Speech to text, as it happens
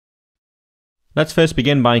Let's first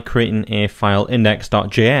begin by creating a file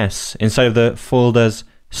index.js inside of the folder's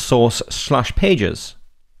source/pages.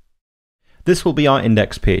 This will be our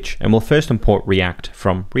index page, and we'll first import React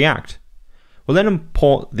from React. We'll then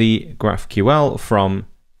import the GraphQL from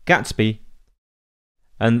Gatsby,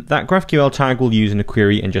 and that GraphQL tag we'll use in a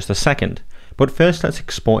query in just a second. But first, let's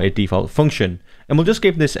export a default function, and we'll just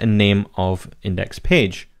give this a name of index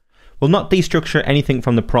page. We'll not destructure anything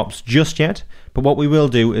from the props just yet, but what we will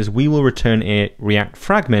do is we will return a React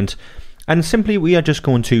fragment, and simply we are just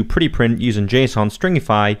going to pretty print using JSON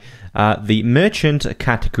stringify the merchant,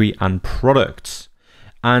 category, and products.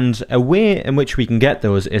 And a way in which we can get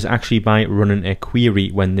those is actually by running a query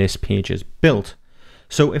when this page is built.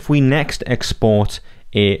 So if we next export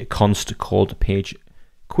a const called page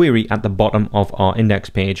query at the bottom of our index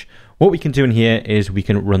page, what we can do in here is we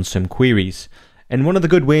can run some queries. And one of the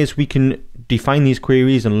good ways we can define these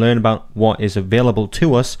queries and learn about what is available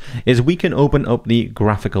to us is we can open up the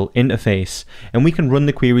graphical interface and we can run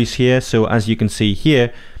the queries here. So as you can see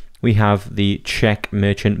here, we have the check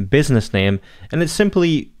merchant business name, and it's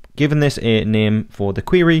simply giving this a name for the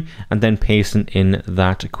query and then pasting in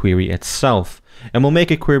that query itself. And we'll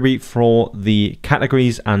make a query for the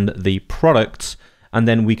categories and the products, and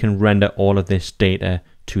then we can render all of this data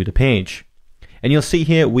to the page. And you'll see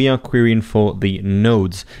here we are querying for the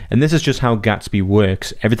nodes, and this is just how Gatsby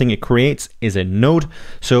works. Everything it creates is a node.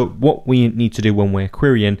 So what we need to do when we're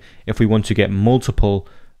querying, if we want to get multiple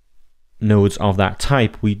nodes of that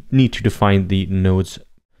type, we need to define the nodes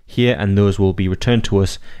here, and those will be returned to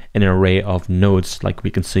us in an array of nodes like we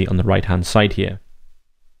can see on the right hand side here.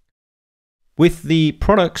 With the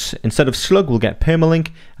products, instead of slug, we'll get permalink,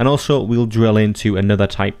 and also we'll drill into another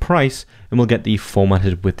type price, and we'll get the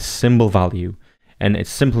formatted with symbol value. And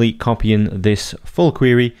it's simply copying this full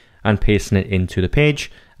query and pasting it into the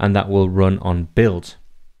page, and that will run on build.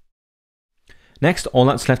 Next, all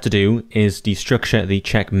that's left to do is destructure the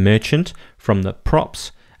check merchant from the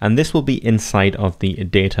props, and this will be inside of the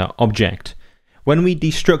data object. When we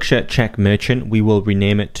destructure check merchant, we will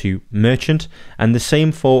rename it to merchant, and the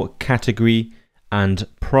same for category and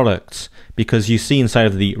products, because you see inside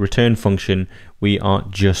of the return function, we are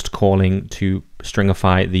just calling to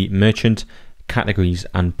stringify the merchant, categories,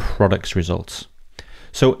 and products results.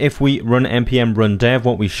 So if we run npm run dev,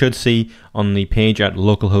 what we should see on the page at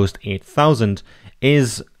localhost 8000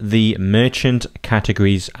 is the merchant,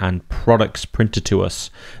 categories, and products printed to us.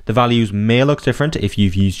 The values may look different if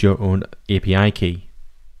you've used your own API key.